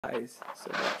Guys,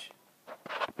 so much.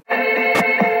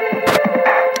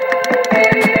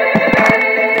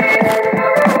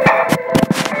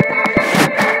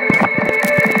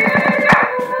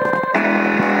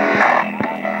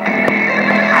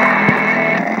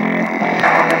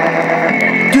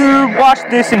 Dude, watch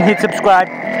this and hit subscribe.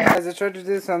 Guys, I tried to do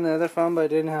this on the other phone, but I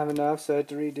didn't have enough, so I had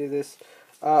to redo this.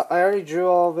 I already drew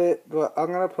all of it, but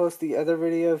I'm going to post the other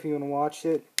video if you want to watch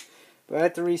it. But I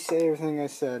have to re-say everything I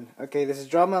said. Okay, this is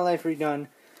Draw My Life Redone.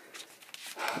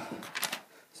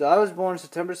 So I was born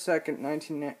September 2nd,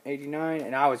 1989,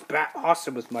 and I was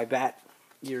awesome with my bat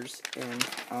years.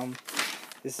 And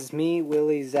this is me,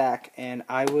 Willie, Zach, and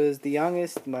I was the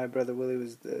youngest. My brother Willie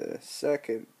was the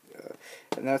second.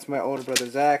 And that's my older brother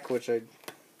Zach, which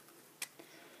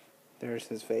there's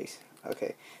his face.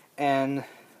 Okay. And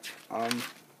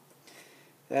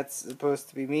that's supposed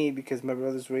to be me because my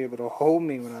brothers were able to hold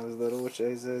me when I was little, which,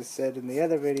 as I said in the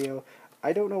other video,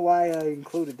 I don't know why I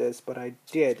included this, but I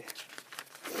did.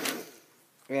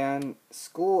 And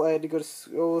school, I had to go to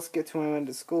school. Let's get to when I went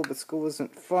to school, but school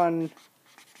wasn't fun.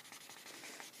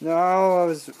 No, I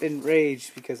was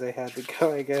enraged because I had to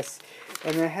go, I guess.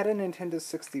 And I had a Nintendo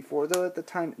 64, though, at the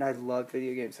time, and I loved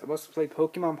video games. I also played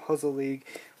Pokemon Puzzle League,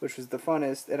 which was the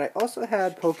funnest. And I also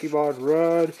had Pokemon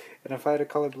Red, and if I had a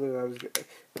color blue, I was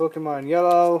Pokemon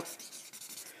Yellow.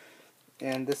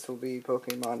 And this will be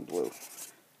Pokemon Blue.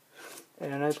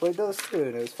 And I played those, too,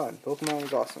 and it was fun. Pokemon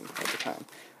was awesome at the time.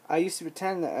 I used to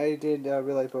pretend that I did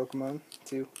real life Pokemon,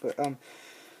 too, but,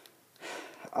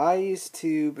 I used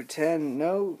to pretend,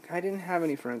 I didn't have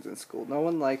any friends in school. No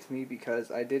one liked me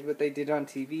because I did what they did on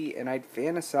TV, and I'd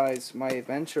fantasize my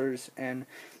adventures, and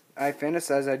I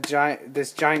fantasized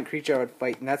this giant creature I would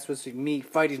fight, and that's supposed to be me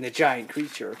fighting the giant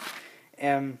creature.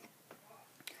 And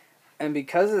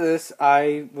because of this,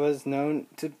 I was known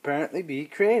to apparently be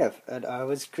creative, and I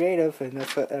was creative, and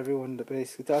that's what everyone that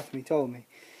basically talked to me told me.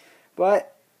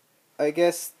 But I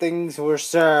guess things were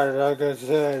sad, like I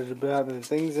said about me.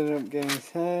 Things ended up getting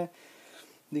sad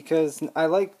because I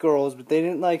liked girls, but they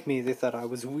didn't like me. They thought I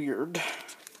was weird.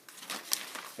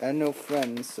 I had no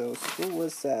friends, so school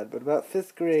was sad. But about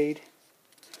 5th grade,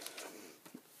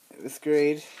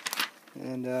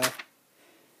 and,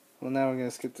 well, now we're going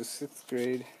to skip to 6th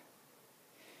grade.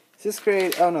 6th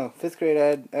grade, oh no, 5th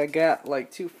grade, I got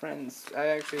like 2 friends. I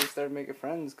actually started making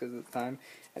friends because of the time.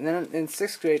 And then in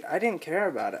 6th grade, I didn't care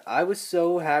about it. I was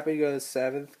so happy to go to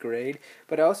 7th grade,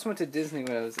 but I also went to Disney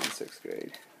when I was in 6th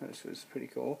grade, which was pretty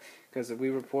cool because we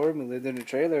were poor and we lived in a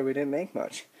trailer. We didn't make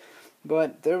much.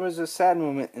 But there was a sad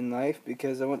moment in life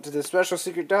because I went to the special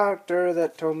secret doctor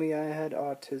that told me I had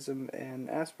autism and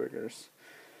Asperger's,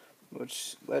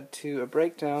 which led to a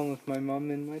breakdown with my mom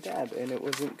and my dad, and it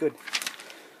wasn't good.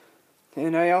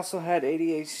 And I also had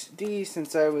ADHD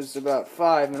since I was about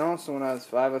 5, and also when I was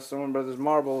 5 I stole my brother's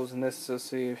marbles, and this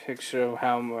is a picture of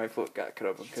how my foot got cut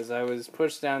open, because I was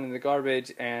pushed down in the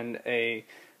garbage, and a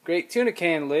great tuna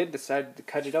can lid decided to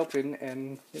cut it open,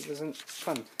 and it wasn't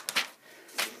fun.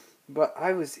 But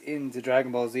I was into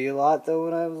Dragon Ball Z a lot, though,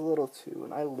 when I was little, too,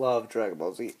 and I loved Dragon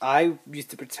Ball Z. I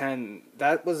used to pretend,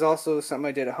 that was also something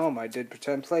I did at home. I did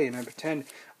pretend play, and I pretend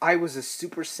I was a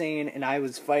Super Saiyan, and I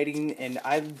was fighting, and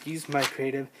I used my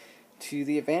creative to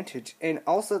the advantage. And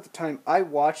also at the time, I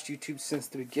watched YouTube since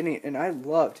the beginning, and I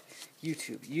loved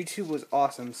YouTube. YouTube was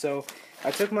awesome. So I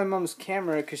took my mom's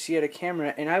camera, because she had a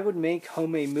camera, and I would make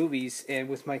homemade movies, and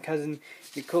with my cousin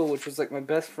Nicole, which was like my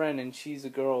best friend, and she's a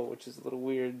girl, which is a little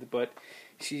weird, but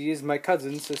she is my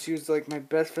cousin, so she was like my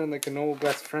best friend, like a normal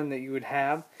best friend that you would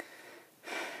have.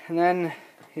 And then,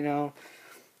 you know,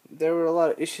 there were a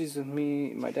lot of issues with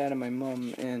me, my dad and my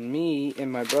mom, and me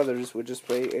and my brothers would just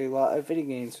play a lot of video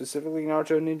games, specifically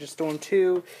Naruto Ninja Storm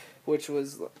 2, which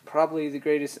was probably the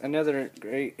greatest, another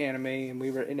great anime, and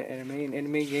we were into anime, and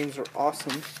anime games were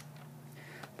awesome.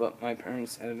 But my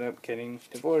parents ended up getting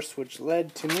divorced, which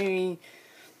led to me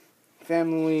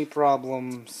family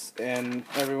problems, and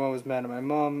everyone was mad at my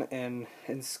mom, and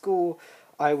in school,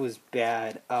 I was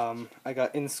bad. I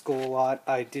got in school a lot.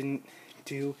 I didn't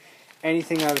do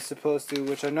anything I was supposed to,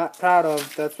 which I'm not proud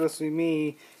of. That's supposed to be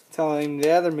me telling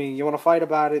the other me, you want to fight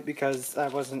about it, because I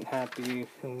wasn't happy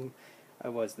who I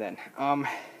was then. And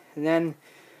then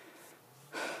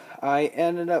I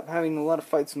ended up having a lot of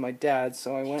fights with my dad,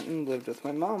 so I went and lived with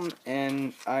my mom,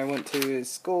 and I went to his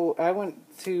school.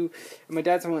 My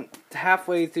dad's, I went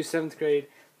halfway through 7th grade,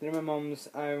 then my mom's,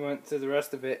 I went to the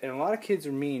rest of it, and a lot of kids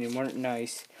were mean and weren't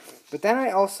nice. But then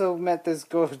I also met this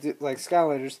girl who did, like,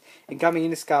 Skylanders, and got me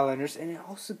into Skylanders, and it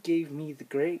also gave me the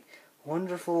great,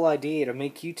 wonderful idea to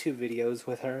make YouTube videos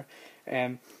with her.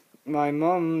 And my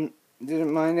mom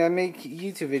didn't mind. I make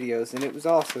YouTube videos, and it was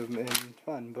awesome and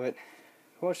fun. But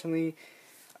fortunately,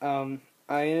 I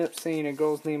ended up saying a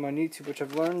girl's name on YouTube, which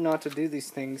I've learned not to do these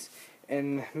things,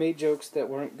 and made jokes that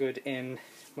weren't good, and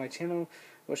my channel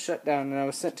was shut down, and I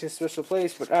was sent to a special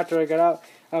place. But after I got out,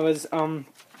 I was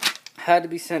had to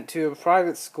be sent to a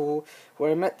private school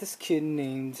where I met this kid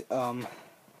named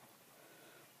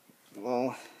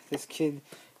this kid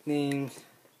named,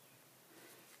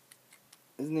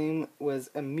 his name was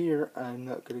Amir. I'm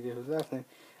not gonna give his last name.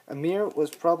 Amir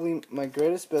was probably my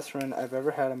greatest best friend I've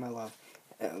ever had in my life.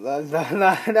 And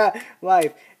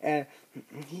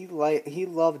he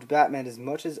loved Batman as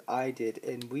much as I did,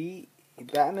 and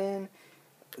Batman.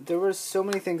 There were so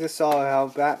many things I saw how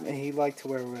Batman, he liked to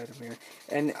wear red, Amir,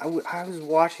 and I was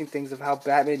watching things of how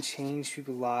Batman changed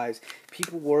people's lives.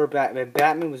 People were Batman.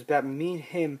 Batman was Batman. Me and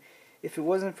him. If it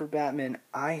wasn't for Batman,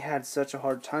 I had such a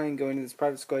hard time going to this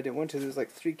private school I didn't want to. There was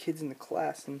like 3 kids in the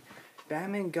class, and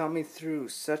Batman got me through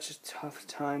such tough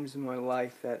times in my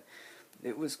life that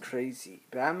it was crazy.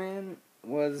 Batman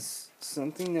was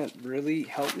something that really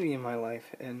helped me in my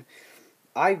life, and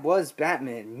I was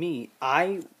Batman.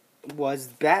 I was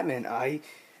Batman. I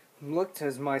looked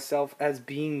at myself as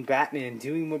being Batman,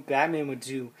 doing what Batman would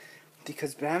do,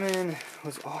 because Batman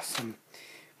was awesome.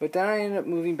 But then I ended up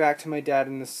moving back to my dad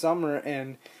in the summer,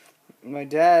 and my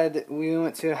dad, we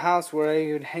went to a house where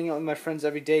I would hang out with my friends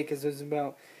every day, because it was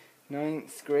about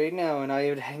 9th grade now, and I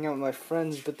would hang out with my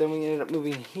friends. But then we ended up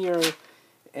moving here,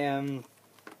 and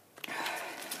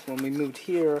when we moved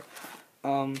here,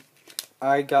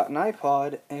 I got an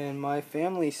iPod, and my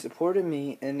family supported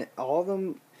me, and all of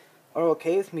them are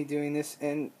okay with me doing this.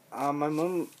 And my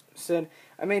mom said,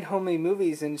 I made homemade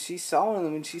movies, and she saw one of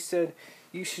them, and she said,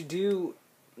 you should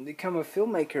become a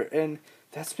filmmaker. And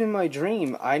that's been my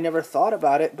dream. I never thought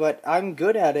about it, but I'm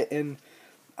good at it, and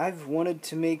I've wanted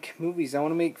to make movies. I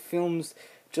want to make films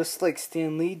just like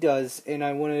Stan Lee does, and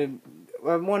I want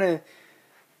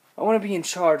to be in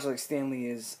charge like Stan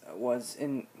Lee was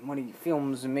in when he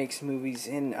films and makes movies,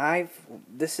 and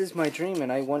this is my dream,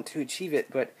 and I want to achieve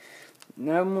it. But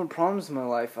now I have more problems in my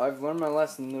life. I've learned my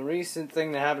lesson. The recent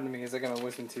thing that happened to me is I got my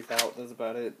wisdom tooth out. That's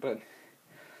about it. But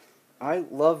I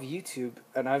love YouTube,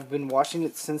 and I've been watching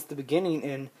it since the beginning,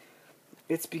 and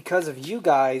it's because of you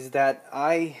guys that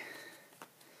I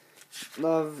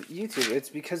love YouTube. It's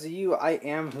because of you I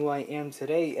am who I am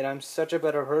today, and I'm such a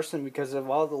better person because of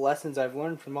all the lessons I've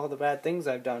learned from all the bad things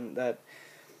I've done. That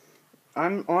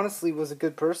I'm honestly was a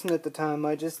good person at the time.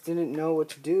 I just didn't know what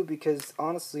to do, because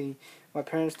honestly my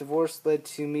parents' divorce led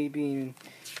to me being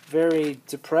very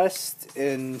depressed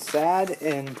and sad,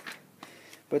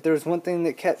 but there was one thing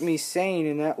that kept me sane,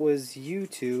 and that was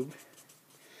YouTube.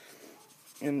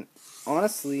 And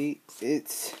honestly,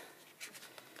 it's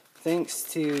thanks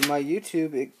to my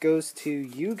YouTube, it goes to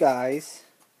you guys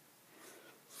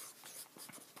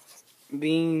for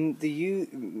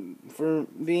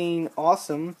being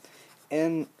awesome.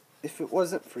 And if it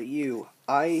wasn't for you,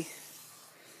 I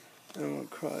don't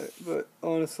want to cry, but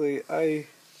honestly, I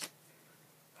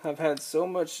have had so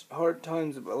much hard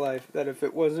times in my life that if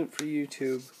it wasn't for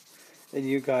YouTube and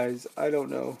you guys, I don't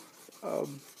know.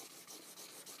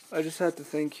 I just have to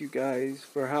thank you guys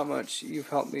for how much you've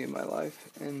helped me in my life,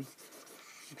 and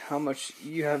how much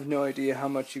you have no idea how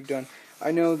much you've done.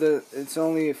 I know that it's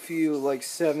only a few, like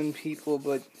 7 people,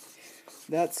 but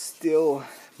that still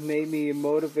made me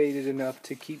motivated enough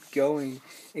to keep going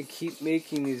and keep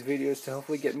making these videos to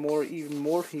hopefully get even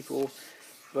more people.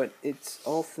 But it's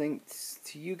all thanks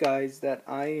to you guys that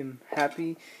I am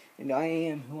happy and I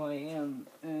am who I am.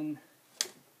 And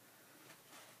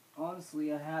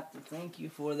honestly, I have to thank you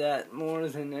for that more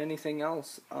than anything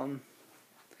else.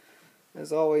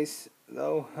 As always,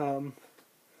 though,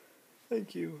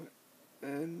 thank you.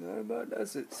 And that about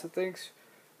does it. So thanks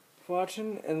for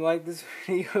watching, and like this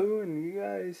video, and you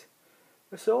guys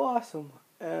are so awesome.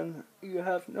 And you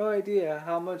have no idea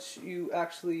how much you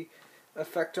actually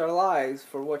affect our lives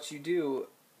for what you do.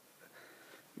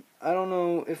 I don't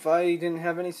know, if I didn't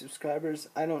have any subscribers,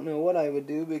 I don't know what I would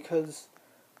do, because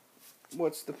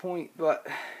what's the point? But,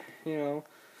 you know,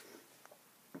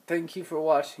 thank you for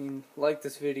watching. Like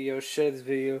this video, share this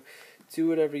video, do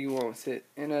whatever you want with it.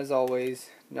 And as always,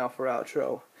 now for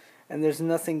outro. And there's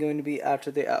nothing going to be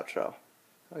after the outro.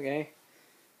 Okay?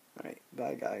 Alright,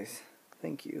 bye guys.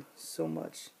 Thank you so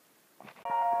much.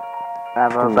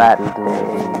 Have a bad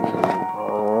day.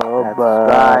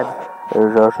 Subscribe.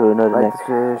 There's also another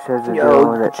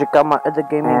check out my other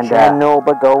gaming channel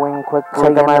by going quickly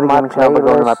into my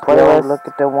playlist. Look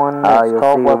at the one that's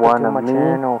called Welcome to My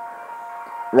Channel.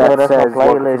 that says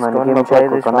playlist. Go to my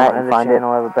playlist, on that and find it.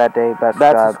 Channel. Have a bad day.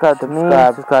 Subscribe to me.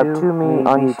 Subscribe to me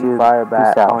on YouTube.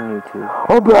 Bcfirebat on YouTube.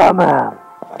 Oh, blah, man.